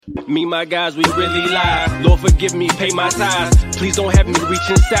Me, my guys, we really live. Lord, forgive me, pay my tithes. Please don't have me reach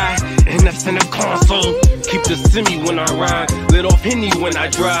inside. And that's in the console. Keep the semi when I ride. Let off Henny when I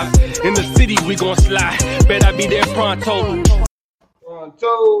drive. In the city, we gon' slide. Bet I be there pronto. What's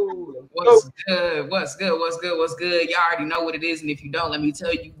good? What's good? What's good? What's good? Y'all already know what it is. And if you don't, let me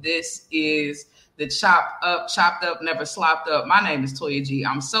tell you, this is the chopped up, never slopped up. My name is Toya G.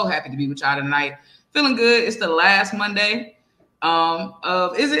 I'm so happy to be with y'all tonight. Feeling good. It's the last Monday.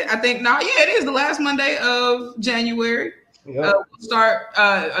 Is it? I think now, yeah, it is the last Monday of January. Yep. We'll start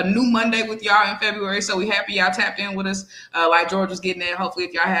a new Monday with y'all in February, so we happy y'all tapped in with us. Like George was getting at, hopefully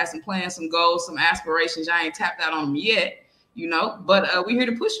if y'all had some plans, some goals, some aspirations, y'all ain't tapped out on them yet, you know. But we're here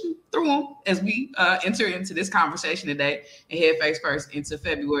to push you through them as we enter into this conversation today and head face first into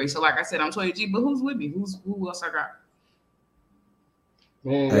February. So like I said, I'm Toya G, but who's with me? Who else I got?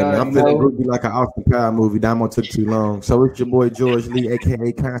 Man, I'm feeling it would be like an Austin Power movie. Damo took too long. So it's your boy George Lee,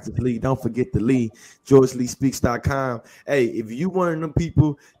 aka Constant Lee. Don't forget the Lee, GeorgeLeeSpeaks.com. Hey, if you one of them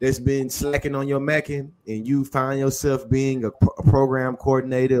people that's been slacking on your Mackin and you find yourself being a program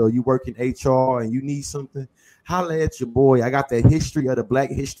coordinator or you work in HR and you need something, holla at your boy. I got the history of the Black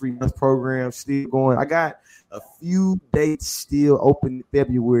History Month program still going. I got a few dates still open in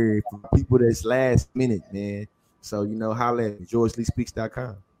February for people that's last minute, man. So, you know, holla at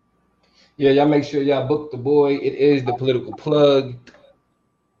GeorgeLeeSpeaks.com. Yeah, y'all make sure y'all book the boy. It is the political plug.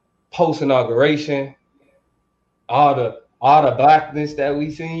 Post-inauguration. All the blackness that we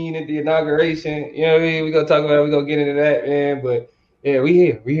seen at the inauguration. You know what I mean? We're going to talk about it. We're going to get into that, man. But, yeah, we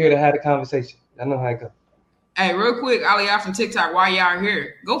here. We here to have the conversation. I know how it goes. Hey, real quick, all y'all from TikTok, while y'all are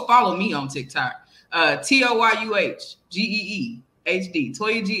here, go follow me on TikTok. TOYUHGEE. HD,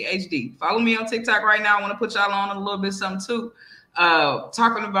 Toya G HD. Follow me on TikTok right now. I want to put y'all on a little bit something too.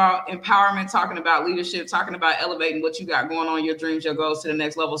 Talking about empowerment, talking about leadership, talking about elevating what you got going on, your dreams, your goals to the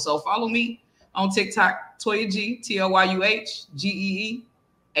next level. So follow me on TikTok, Toya G, TOYUHGEE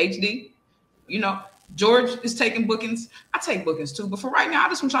HD. You know, George is taking bookings. I take bookings too, but for right now, I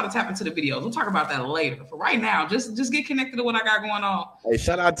just want y'all to tap into the videos. We'll talk about that later. For right now, just get connected to what I got going on. Hey,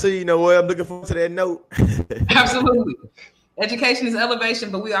 shout out to you know what? I'm looking forward to that note. Absolutely. Education is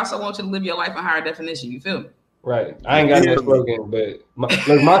elevation, but we also want you to live your life in higher definition. You feel me? Right. I ain't got no slogan, but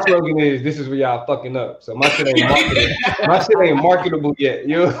my slogan is this is where y'all fucking up. So my shit ain't marketable. My shit ain't marketable yet.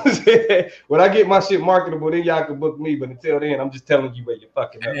 You know what I'm saying? When I get my shit marketable, then y'all can book me. But until then, I'm just telling you where you're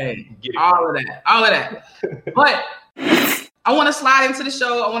fucking up. Hey, all of that. But I want to slide into the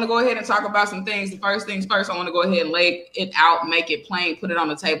show. I want to go ahead and talk about some things. The first things first, I want to go ahead and lay it out, make it plain, put it on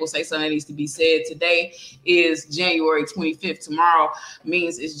the table, say something that needs to be said. Today is January 25th. Tomorrow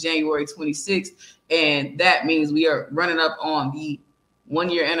means it's January 26th. And that means we are running up on the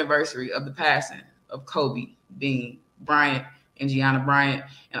 1-year anniversary of the passing of Kobe Bryant and Gianna Bryant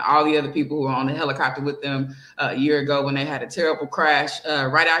and all the other people who were on the helicopter with them a year ago when they had a terrible crash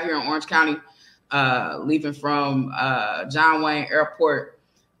right out here in Orange County. Leaving from John Wayne Airport.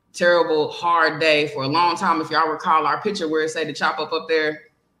 Terrible, hard day for a long time. If y'all recall our picture where it said the chop up there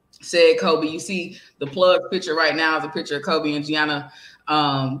said Kobe. You see the plug picture right now is a picture of Kobe and Gianna.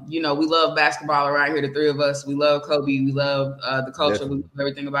 You know, we love basketball around here, the three of us. We love Kobe. We love the culture. Definitely. We love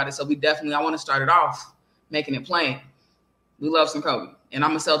everything about it. So I want to start it off making it plain. We love some Kobe, and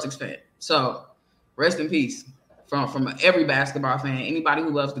I'm a Celtics fan. So rest in peace from every basketball fan, anybody who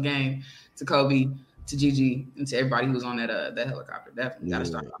loves the game, to Kobe, to Gigi, and to everybody who was on that helicopter. Definitely got to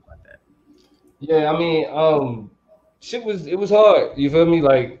start off like that. Yeah, I mean, it was hard. You feel me?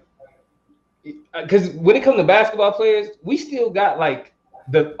 Like, because when it comes to basketball players, we still got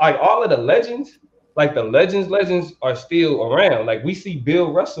all of the legends. Like the legends are still around. Like we see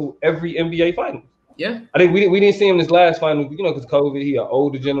Bill Russell every NBA final. Yeah, I think we didn't see him this last final, you know, because COVID. He an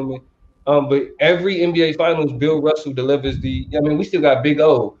older gentleman. But every NBA finals, Bill Russell delivers we still got Big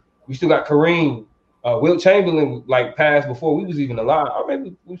O. We still got Kareem. Wilt Chamberlain passed before we was even alive. Or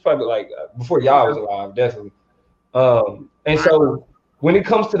maybe we probably before y'all was alive, definitely. And so when it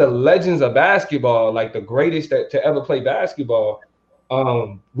comes to the legends of basketball, like the greatest to ever play basketball,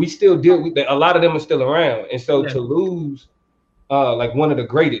 we still deal with a lot of them are still around. And so to lose one of the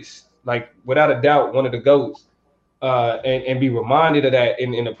greatest, without a doubt, one of the GOATs, and be reminded of that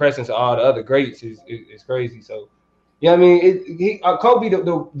in the presence of all the other greats is crazy. So. Yeah, I mean, Kobe.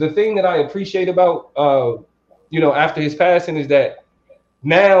 The thing that I appreciate about after his passing is that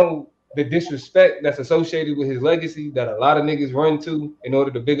now the disrespect that's associated with his legacy that a lot of niggas run to in order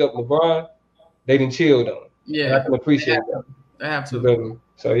to big up LeBron, they done chilled on. Yeah, and I can appreciate that. I have to.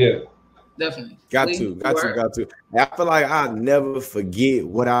 So yeah, definitely got to. I feel like I'll never forget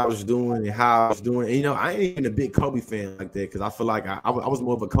what I was doing and how I was doing. And, I ain't even a big Kobe fan like that because I feel like I was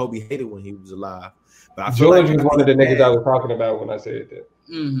more of a Kobe hater when he was alive. But I feel George like was one of the niggas I was talking about when I said that.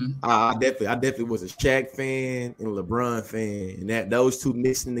 Mm-hmm. I definitely was a Shaq fan and a LeBron fan, and that those two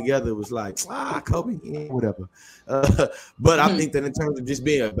mixing together was like Kobe, whatever. But I think that in terms of just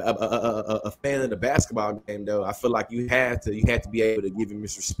being a fan of the basketball game, though, I feel like you had to be able to give him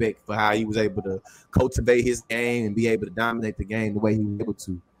his respect for how he was able to cultivate his game and be able to dominate the game the way he was able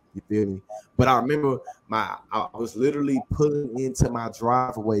to. You feel me? But I remember I was literally pulling into my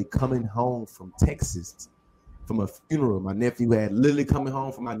driveway coming home from Texas from a funeral. My nephew had literally coming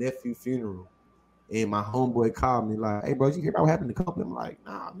home from my nephew's funeral. And my homeboy called me like, "Hey, bro, you hear about what happened to Kobe?" I'm like,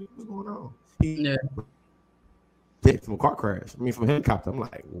 "Nah, man, what's going on?" He dead from a car crash. From a helicopter. I'm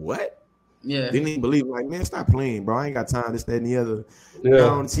like, "What?" Yeah. Didn't even believe. Like, man, stop playing, bro. I ain't got time. This, that, and the other. Yeah.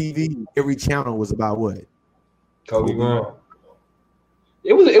 On TV, every channel was about what? Kobe Bryant.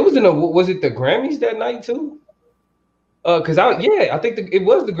 It was it the Grammys that night too? I think it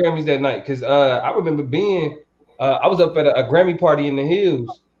was the Grammys that night because I remember being I was up at a Grammy party in the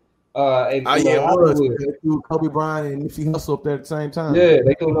Hills. It was Kobe Bryant and Nipsey Hussle up there at the same time. Yeah,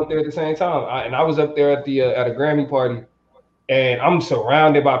 they threw up there at the same time. I was up there at a Grammy party, and I'm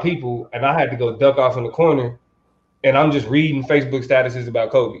surrounded by people, and I had to go duck off in the corner, and I'm just reading Facebook statuses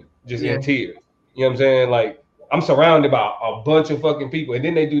about Kobe, just in tears. You know what I'm saying? Like, I'm surrounded by a bunch of fucking people, and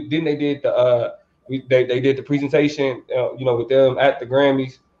then they did the presentation, with them at the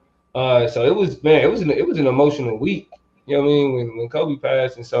Grammys. So it was an emotional week. You know what I mean? When Kobe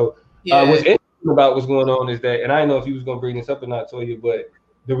passed, and so what's interesting about what's going on is that, and I don't know if you was gonna bring this up or not, Toya, but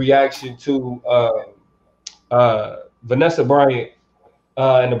the reaction to Vanessa Bryant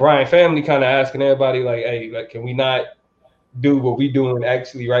and the Bryant family kind of asking everybody like, "Hey, like, can we not do what we doing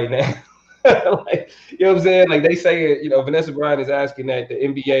actually right now?" Like, you know what I'm saying? Like they say, Vanessa Bryant is asking that the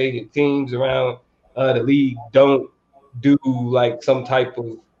NBA and teams around the league don't do like some type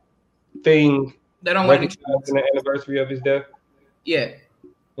of thing. They don't want to recognizing the anniversary of his death. Yeah.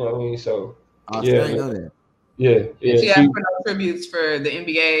 You know what I mean? So I know that. Yeah. She asked for no tributes for the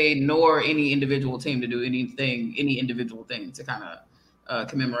NBA nor any individual team to do any individual thing to kind of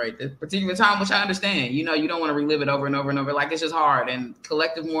commemorate this particular time, which I understand. You don't want to relive it over and over and over. Like, it's just hard. And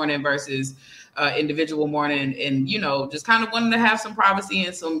collective mourning versus individual mourning, and just kind of wanting to have some privacy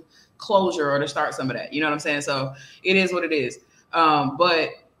and some closure, or to start some of that. You know what I'm saying? So it is what it is. But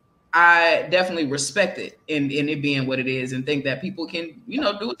I definitely respect it in it being what it is, and think that people can, do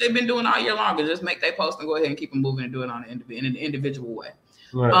what they've been doing all year long, and just make their post and go ahead and keep them moving and do it in an individual way.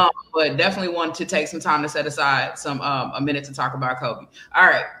 Right. But definitely want to take some time to set aside a minute to talk about Kobe. All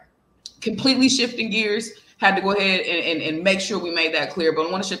right. Completely shifting gears. Had to go ahead and make sure we made that clear, but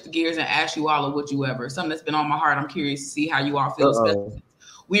I want to shift the gears and ask you all, would you ever? Something that's been on my heart. I'm curious to see how you all feel.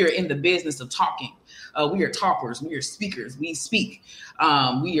 We are in the business of talking. We are talkers. We are speakers. We speak.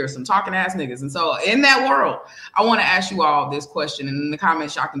 We are some talking ass niggas. And so in that world, I want to ask you all this question. And in the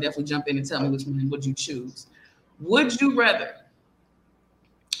comments, y'all can definitely jump in and tell me which one would you choose. Would you rather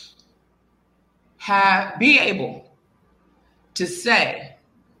be able to say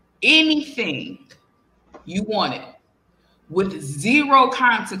anything you wanted with zero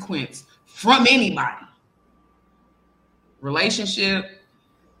consequence from anybody? Relationship,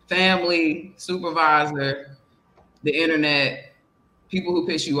 family, supervisor, the internet, people who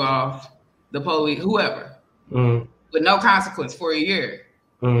piss you off, the police, whoever, with no consequence for a year?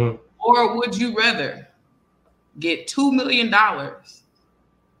 Or would you rather get $2 million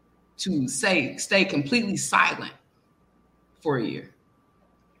to stay completely silent for a year?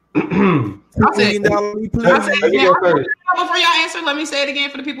 I'll say it again. Before y'all answer, let me say it again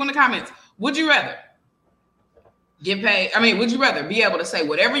for the people in the comments. Would you rather get paid? Would you rather be able to say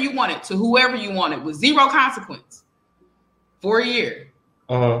whatever you wanted to whoever you wanted with zero consequence for a year?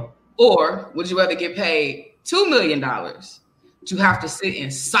 Or would you rather get paid $2 million to have to sit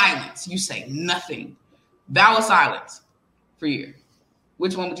in silence? You say nothing, vow of silence for a year.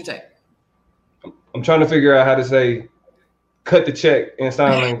 Which one would you take? I'm trying to figure out how to say cut the check in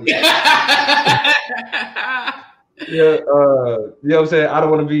sign language. You know what I'm saying? I don't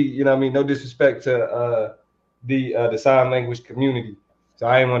want to be, no disrespect to the sign language community. So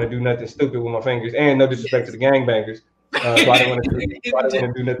I didn't want to do nothing stupid with my fingers, and no disrespect to the gangbangers. So I didn't want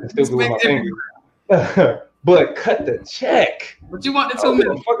to do nothing stupid with my fingers. But cut the check. But you want the $2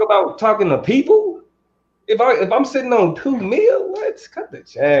 million? Fuck about talking to people. If I'm sitting on $2 million, let's cut the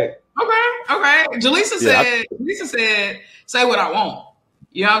check. Okay. Jaleesa said, say what I want.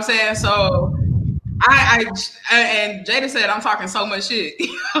 You know what I'm saying? So And Jada said I'm talking so much shit. You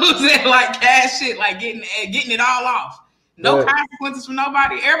know what I'm saying? Like cash shit, like getting it all off. No consequences from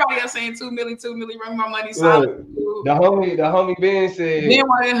nobody. Everybody else saying 2 million, bring my money solid. The homie Ben said Ben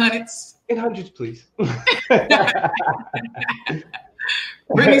wanted hundreds. In hundreds, please.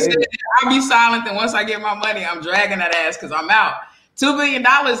 Brittany said I'll be silent, and once I get my money, I'm dragging that ass because I'm out. $2 billion,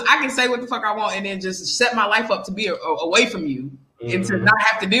 I can say what the fuck I want and then just set my life up to be away from you and to not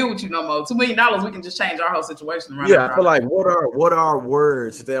have to deal with you no more. $2 million, we can just change our whole situation around. Yeah, I feel like what are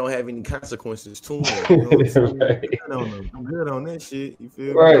words if they don't have any consequences to them? You know what I'm saying? Right. I'm good on that shit. You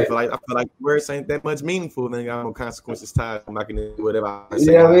feel right. me? I feel like words ain't that much meaningful. Then got no consequences tied. I can do whatever I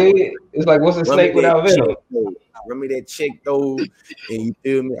say. Yeah, I mean, it's like what's a snake without venom? Run me that check though, and you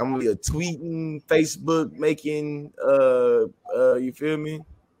feel me? I'm gonna be a tweeting, Facebook making, you feel me?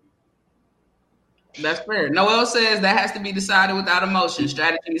 That's fair. Noel says that has to be decided without emotion.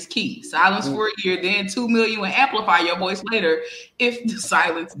 Strategy is key. Silence for a year, then 2 million will amplify your voice later if the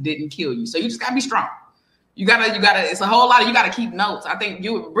silence didn't kill you. So you just gotta be strong. You gotta. It's a whole lot of you gotta keep notes. I think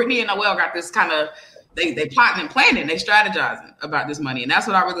Brittany and Noel got this kind of they plotting and planning, they strategizing about this money, and that's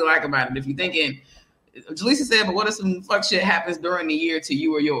what I really like about it. If you're thinking, Jaleesa said, but what if some fuck shit happens during the year to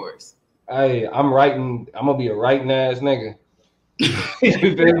you or yours? Hey, I'm gonna be a writing ass nigga.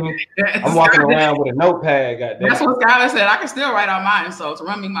 You feel me? I'm walking around with a notepad. Goddamn. That's what Skylar said. I can still write out mine, so to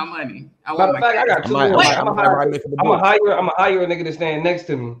run me my money. I got two. I'm gonna hire a nigga to stand next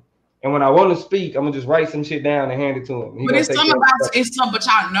to me, and when I want to speak, I'm gonna just write some shit down and hand it to him. But but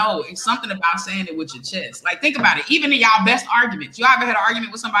y'all know it's something about saying it with your chest. Like think about it. Even in y'all best arguments, you ever had an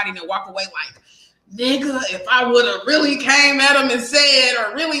argument with somebody and then walk away like, nigga, if I would have really came at him and said,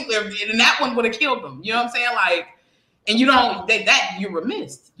 or really, and that one would have killed them. You know what I'm saying? Like. And you don't that you're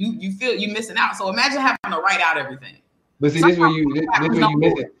remiss. You feel you're missing out. So imagine having to write out everything. But see, this where you miss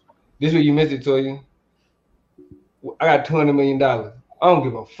it. This where you miss it, Toya. I got $200 million. I don't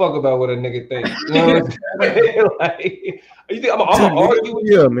give a fuck about what a nigga thinks. You know what I'm saying? Like, you think I'm gonna argue with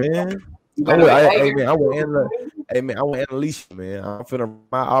you, man? I want Alicia, man. I'm finna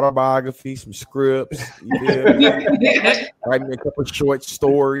my autobiography, some scripts. Write me a couple short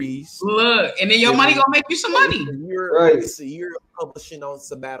stories. Look, and then your money gonna make you some money. It's a year of publishing on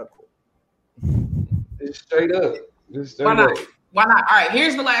sabbatical. Just straight up. Why not? All right,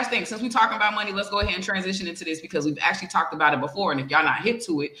 here's the last thing. Since we're talking about money, let's go ahead and transition into this because we've actually talked about it before. And if y'all not hip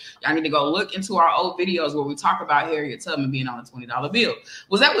to it, y'all need to go look into our old videos where we talk about Harriett Tubman being on a $20 bill.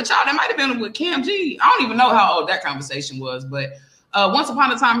 Was that with y'all? That might have been with Cam G. I don't even know how old that conversation was. But once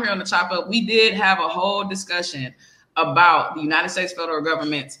upon a time here on the Chop Up, we did have a whole discussion about the United States federal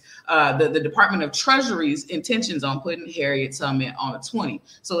government's, the Department of Treasury's intentions on putting Harriett Tubman on a 20.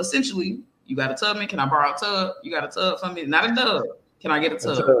 So essentially, you got a Tubman? Can I borrow a tub? You got a tub from me? Not a dub. Can I get a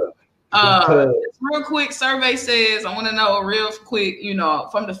tub? Real quick survey says, I want to know real quick,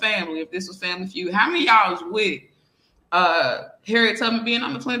 from the family, if this was family feud, how many of y'all was with Harriett Tubman being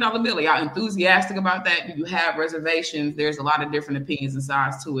on the $20 bill? Are y'all enthusiastic about that? Do you have reservations? There's a lot of different opinions and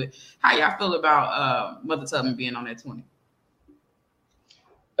sides to it. How y'all feel about Mother Tubman being on that 20?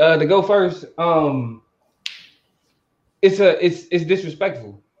 To go first, it's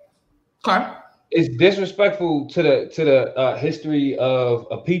disrespectful. Okay. It's disrespectful to the history of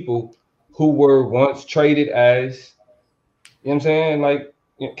a people who were once traded as, you know what I'm saying, like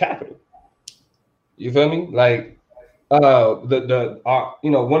capital. You feel me? Like one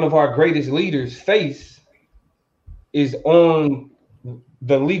of our greatest leaders' face is on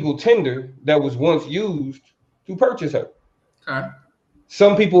the legal tender that was once used to purchase her. Okay.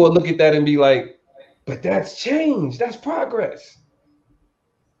 Some people will look at that and be like, but that's change, that's progress.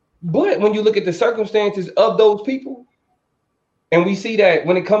 But when you look at the circumstances of those people, and we see that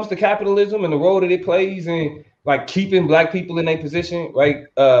when it comes to capitalism and the role that it plays in like keeping black people in a position, right,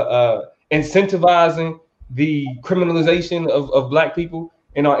 incentivizing the criminalization of black people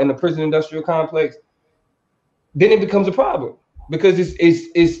in the prison industrial complex, then it becomes a problem because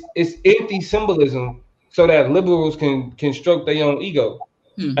it's empty symbolism so that liberals can stroke their own ego,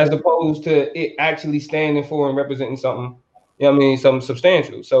 as opposed to it actually standing for and representing something. You know what I mean? Something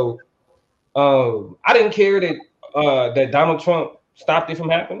substantial. So I didn't care that Donald Trump stopped it from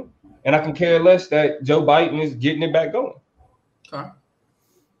happening, and I can care less that Joe Biden is getting it back going. Okay.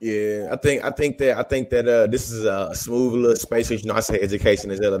 Yeah, I think that this is a smooth little space. I say education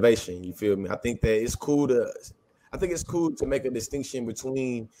is elevation. You feel me? I think it's cool to make a distinction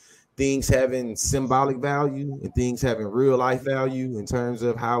between things having symbolic value and things having real life value in terms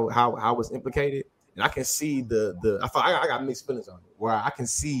of how it's implicated. And I can see I got mixed feelings on it, where I can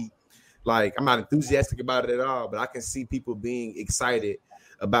see, like, I'm not enthusiastic about it at all, but I can see people being excited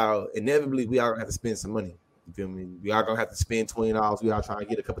about inevitably we all gonna have to spend some money. You feel me? We all gonna have to spend $20. We all trying to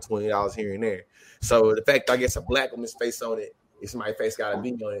get a couple $20 here and there. So the fact I guess a black woman's face on it, if somebody's face gotta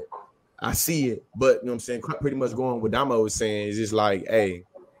be on it, I see it. But you know what I'm saying? Pretty much going what Damo was saying is just like, hey,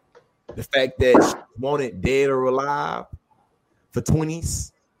 the fact that she wanted dead or alive for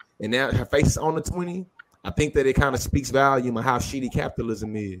 20s, and now her face is on the 20, I think that it kind of speaks volume of how shitty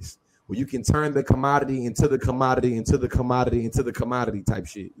capitalism is. Where you can turn the commodity into the commodity, into the commodity, into the commodity type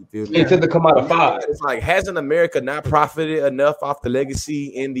shit. You feel me? Into the commodified. It's like, hasn't America not profited enough off the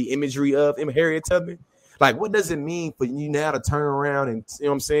legacy and the imagery of Harriett Tubman? Like, what does it mean for you now to turn around and, you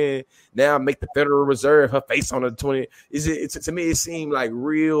know what I'm saying, now make the Federal Reserve her face on the 20? To me, it seemed like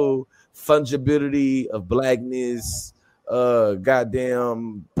real fungibility of blackness,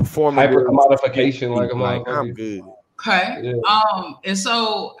 goddamn performance. Hyper commodification, like I'm good. Okay. Yeah. And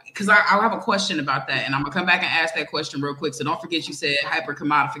so, because I have a question about that, and I'm gonna come back and ask that question real quick. So don't forget you said hyper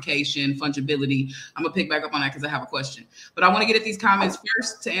commodification, fungibility. I'm gonna pick back up on that because I have a question. But I want to get at these comments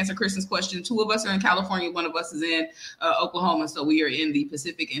first to answer Kristen's question. 2 of us are in California, 1 of us is in Oklahoma, so we are in the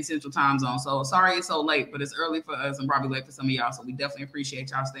Pacific and Central time zone. So sorry it's so late, but it's early for us and probably late for some of y'all. So we definitely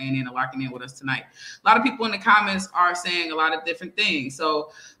appreciate y'all staying in and locking in with us tonight. A lot of people in the comments are saying a lot of different things.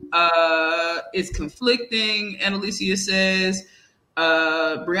 So it's conflicting. And Alicia says,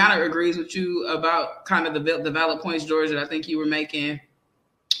 Brianna agrees with you about kind of the valid points, George, that I think you were making.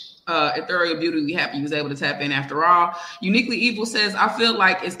 Ethereal Beauty, we happy he was able to tap in after all. Uniquely Evil says, I feel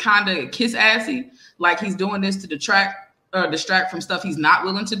like it's kind of kiss-assy, like he's doing this to distract from stuff he's not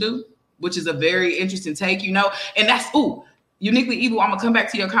willing to do, which is a very interesting take, you know, and that's, Uniquely Evil, I'm gonna come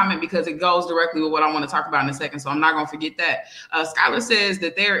back to your comment because it goes directly with what I want to talk about in a second. So I'm not gonna forget that. Skylar says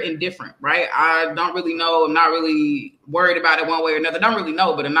that they're indifferent, right? I don't really know. I'm not really worried about it one way or another. Don't really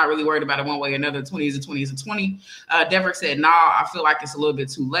know, but I'm not really worried about it one way or another. 20 is a 20 is a 20. Deverick said, nah, I feel like it's a little bit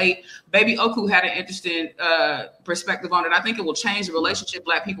too late. Baby Oku had an interesting perspective on it. I think it will change the relationship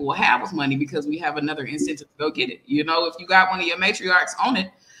Black people will have with money because we have another incentive to go get it. You know, if you got one of your matriarchs on it,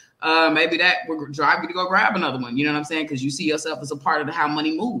 maybe that will drive you to go grab another one. You know what I'm saying? Because you see yourself as a part of how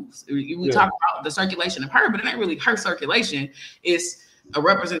money moves. We talk about the circulation of her, but it ain't really her circulation. It's a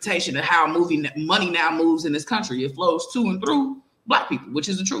representation of how money now moves in this country. It flows to and through Black people, which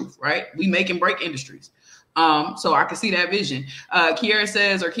is the truth, right? We make and break industries. So I can see that vision. Kiara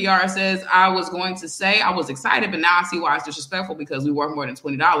says, I was going to say I was excited, but now I see why it's disrespectful because we worth more than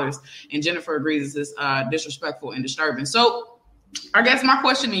 $20. And Jennifer agrees it's disrespectful and disturbing. So I guess my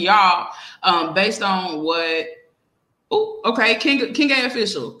question to y'all, based on what, King A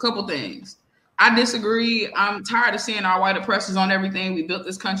official, couple things. I disagree. I'm tired of seeing our white oppressors on everything. We built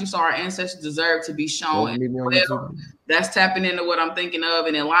this country, so our ancestors deserve to be shown. That's tapping into what I'm thinking of.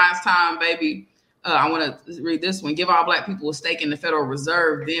 And in Lion's Time, baby, I want to read this one. Give all Black people a stake in the Federal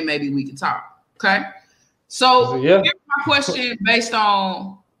Reserve, then maybe we can talk. Okay? So here's my question based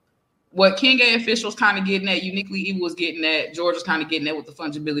on what King A officials kind of getting at, Uniquely Evil was getting at, George was kind of getting at with the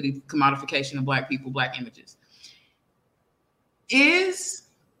fungibility, commodification of Black people, Black images. Is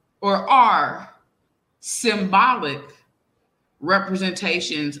or are symbolic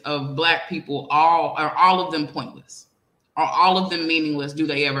representations of Black people all of them pointless? Are all of them meaningless? Do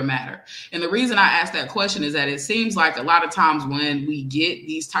they ever matter? And the reason I ask that question is that it seems like a lot of times when we get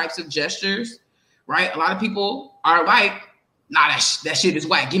these types of gestures, right, a lot of people are like, nah, that shit is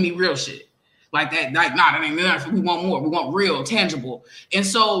whack. Give me real shit. Like that, nah, that ain't enough. We want more. We want real, tangible. And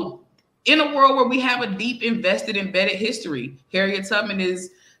so in a world where we have a deep, invested, embedded history, Harriett Tubman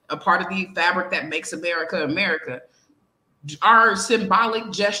is a part of the fabric that makes America, America. Are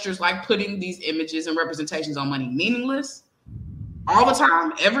symbolic gestures like putting these images and representations on money meaningless all the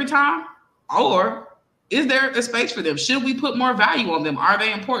time, every time? Or is there a space for them? Should we put more value on them? Are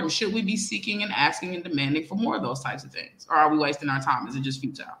they important? Should we be seeking and asking and demanding for more of those types of things? Or are we wasting our time? Is it just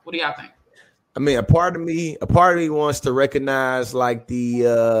futile? What do y'all think? I mean, a part of me wants to recognize like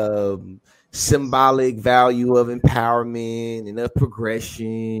the symbolic value of empowerment and of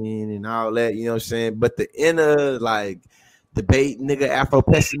progression and all that, you know what I'm saying? But the inner like debate nigga Afro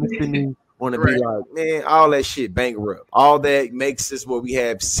pessimist in me want to be like, man, all that shit bankrupt. All that makes us where we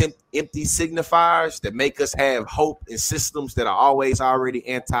have empty signifiers that make us have hope in systems that are always already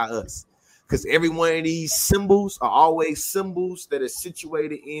anti-us. Because every one of these symbols are always symbols that are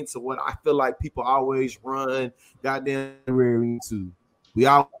situated into what I feel like people always run goddamn into. We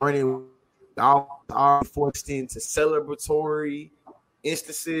all running, all are forced into celebratory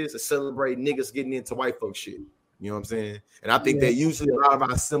instances of celebrate niggas getting into white folk shit. You know what I'm saying? And I think that usually a lot of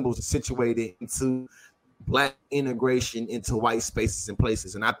our symbols are situated into Black integration into white spaces and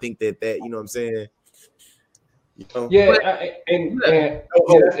places. And I think that you know what I'm saying? You know? Yeah,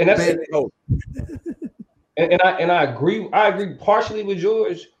 and I agree. I agree partially with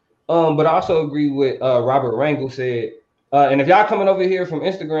George, but I also agree with Robert Rangel said. And if y'all coming over here from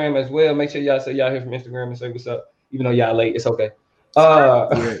Instagram as well, make sure y'all say y'all here from Instagram and say what's up. Even though y'all late, it's okay.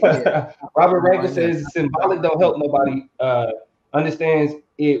 Robert Rangel says symbolic don't help nobody. Understands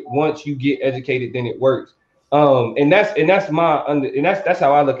it once you get educated, then it works. And that's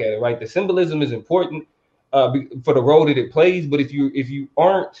how I look at it. Right, the symbolism is important for the role that it plays. But if you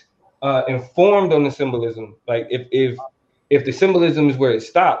aren't informed on the symbolism, like if the symbolism is where it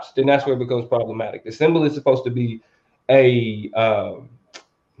stops, then that's where it becomes problematic. The symbol is supposed to be I don't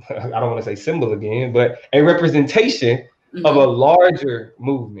want to say symbol again, but a representation of a larger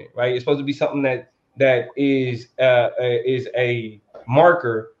movement, right? It's supposed to be something that is a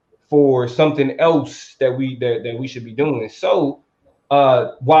marker for something else that we should be doing. So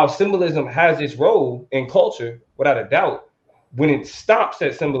while symbolism has its role in culture, without a doubt, when it stops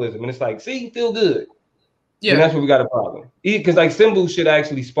at symbolism and it's like, see, feel good, and that's where we got a problem. Because like symbols should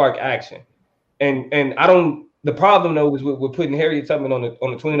actually spark action, and I don't. The problem though is with putting Harriett Tubman on the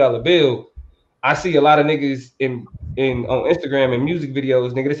 $20 bill. I see a lot of niggas on Instagram and music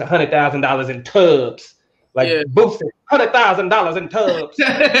videos, nigga, it's $100,000 in tubs. Like boosted $100,000 in tubs.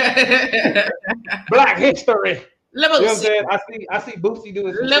 Black history. Levels. You know what I'm saying? I see Boosie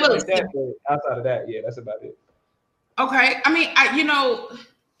doing some shit like that, but outside of that, yeah, that's about it. Okay. I mean,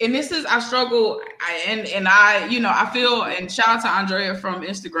 and this is, I struggle, and I feel, and shout out to Andrea from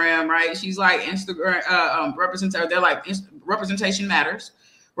Instagram, right? She's like Instagram representative. They're like representation matters,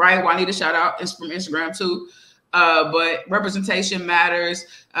 right? Well, I need a shout out. It's from Instagram too. But representation matters.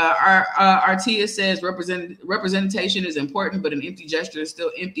 Artia says representation is important, but an empty gesture is still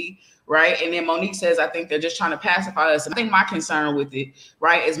empty, right? And then Monique says, I think they're just trying to pacify us. And I think my concern with it,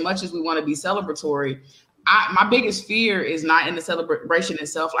 right, as much as we want to be celebratory, my biggest fear is not in the celebration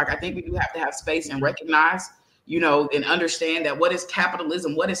itself. Like, I think we do have to have space and recognize, and understand that what is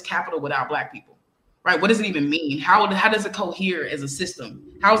capitalism? What is capital without Black people, right? What does it even mean? How does it cohere as a system?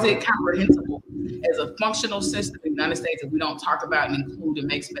 How is it comprehensible as a functional system in the United States if we don't talk about and include and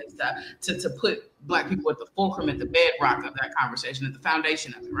make space to put Black people at the fulcrum, at the bedrock of that conversation, at the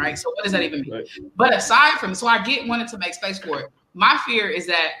foundation of it, right? So what does that even mean? Right. But aside from, so I get wanting to make space for it. My fear is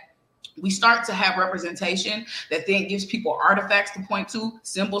that we start to have representation that then gives people artifacts to point to,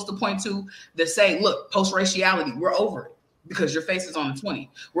 symbols to point to, that say, look, post-raciality, we're over it because your face is on the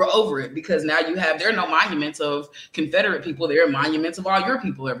 20. We're over it because now there are no monuments of Confederate people. There are monuments of all your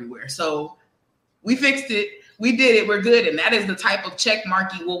people everywhere. So we fixed it. We did it. We're good. And that is the type of check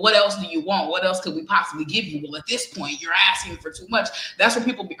marking. Well, what else do you want? What else could we possibly give you? Well, at this point, you're asking for too much. That's where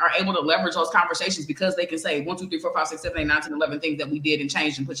people are able to leverage those conversations because they can say 1, 2, 3, 4, 5, 6, 7, 8, 9, 10, 11 things that we did and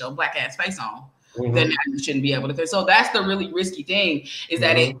changed and put your Black ass face on. Mm-hmm. Then now you shouldn't be able to. So that's the really risky thing, is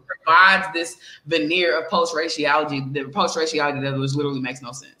that it provides this veneer of post-raciality. The post-raciality that literally makes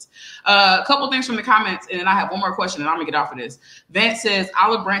no sense. A couple things from the comments, and then I have one more question, and I'm gonna get off of this. Vance says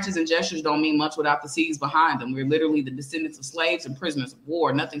olive branches and gestures don't mean much without the seeds behind them. We're literally the descendants of slaves and prisoners of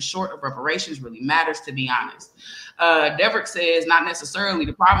war. Nothing short of reparations really matters, to be honest. Deverick says not necessarily.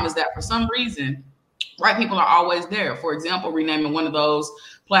 The problem is that for some reason, white people are always there. For example, renaming one of those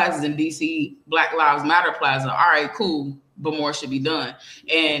plazas in DC Black Lives Matter Plaza. All right, cool, but more should be done.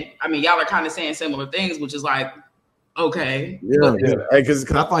 And I mean, y'all are kind of saying similar things, which is like, okay. Yeah. Because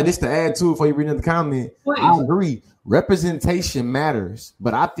I thought this to add too before you read in the comment. Please. I agree. Representation matters,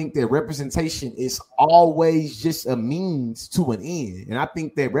 but I think that representation is always just a means to an end. And I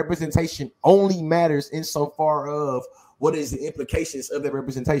think that representation only matters insofar of what is the implications of that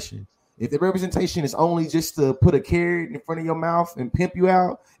representation. If the representation is only just to put a carrot in front of your mouth and pimp you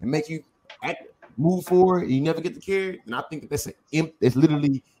out and make you move forward, and you never get the carrot, and I think that's it's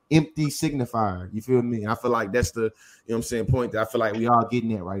literally empty signifier. You feel me? I feel like that's the point that I feel like we are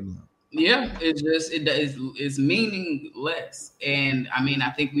getting at right now. Yeah, it's meaningless, and I mean,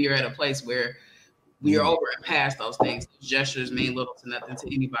 I think we are at a place where we are over and past those things. Those gestures mean little to nothing to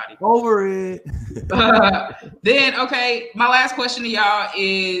anybody. Over it. Then, okay, my last question to y'all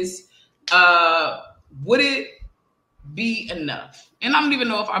is, would it be enough? And I don't even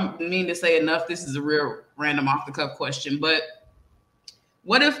know if I mean to say enough. This is a real random off the cuff question, but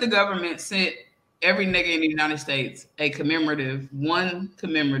what if the government sent every nigga in the United States one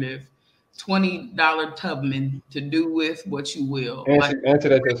commemorative $20 Tubman to do with what you will? Answer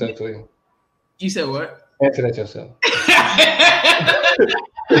that yourself, please. You said what? Answer that yourself.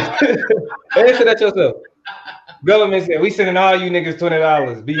 Answer that yourself. Government said, we sending all you niggas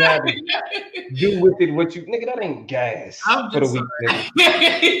 $20. Be happy. Do with it what you... Nigga, that ain't gas for the week,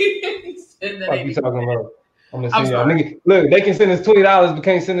 nigga. What you talking about? I'm gonna send y'all. Nigga, look, they can send us $20, but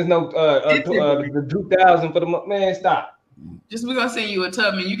can't send us no the 2,000 for the month. Man, stop. Just we're gonna send you a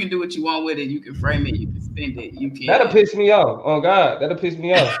Tubman. You can do what you want with it. You can frame it. You can spend it. You can. That'll piss me off. Oh God, that'll piss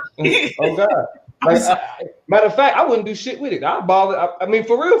me off. Oh God. Like, matter of fact, I wouldn't do shit with it. I'll ball it. I mean,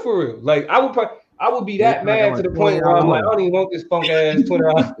 for real. Like, I would be that mad to the point where I'm like, I don't even want this funk ass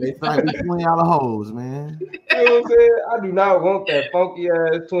 $20. They find $20 hoes, man. You know what I'm saying? I do not want that funky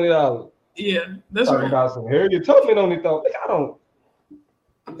ass $20. Yeah, that's talking about some Harriett Tubman on it though. Like, I don't.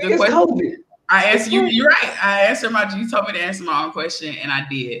 It's COVID. I answered you. You're right. I answered you told me to answer my own question, and I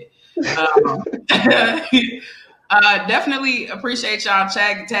did. Definitely appreciate y'all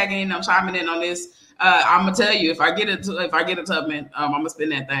tagging in. I'm chiming in on this. I'm gonna tell you if I get a Tubman, I'm gonna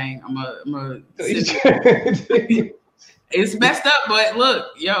spend that thing. I'm gonna It's messed up, but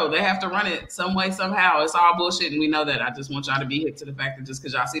look, they have to run it some way, somehow. It's all bullshit, and we know that. I just want y'all to be hip to the fact that just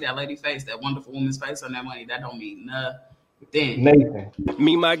because y'all see that lady face, that wonderful woman's face on that money, that don't mean nothing. Nathan.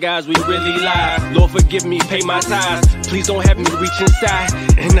 Me, my guys, we really live. Lord, forgive me, pay my tithes. Please don't have me reach inside.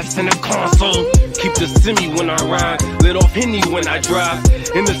 And that's in the console. Keep the semi when I ride. Let off Henny when I drive.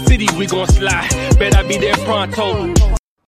 In the city, we gon' slide. Bet I be there pronto.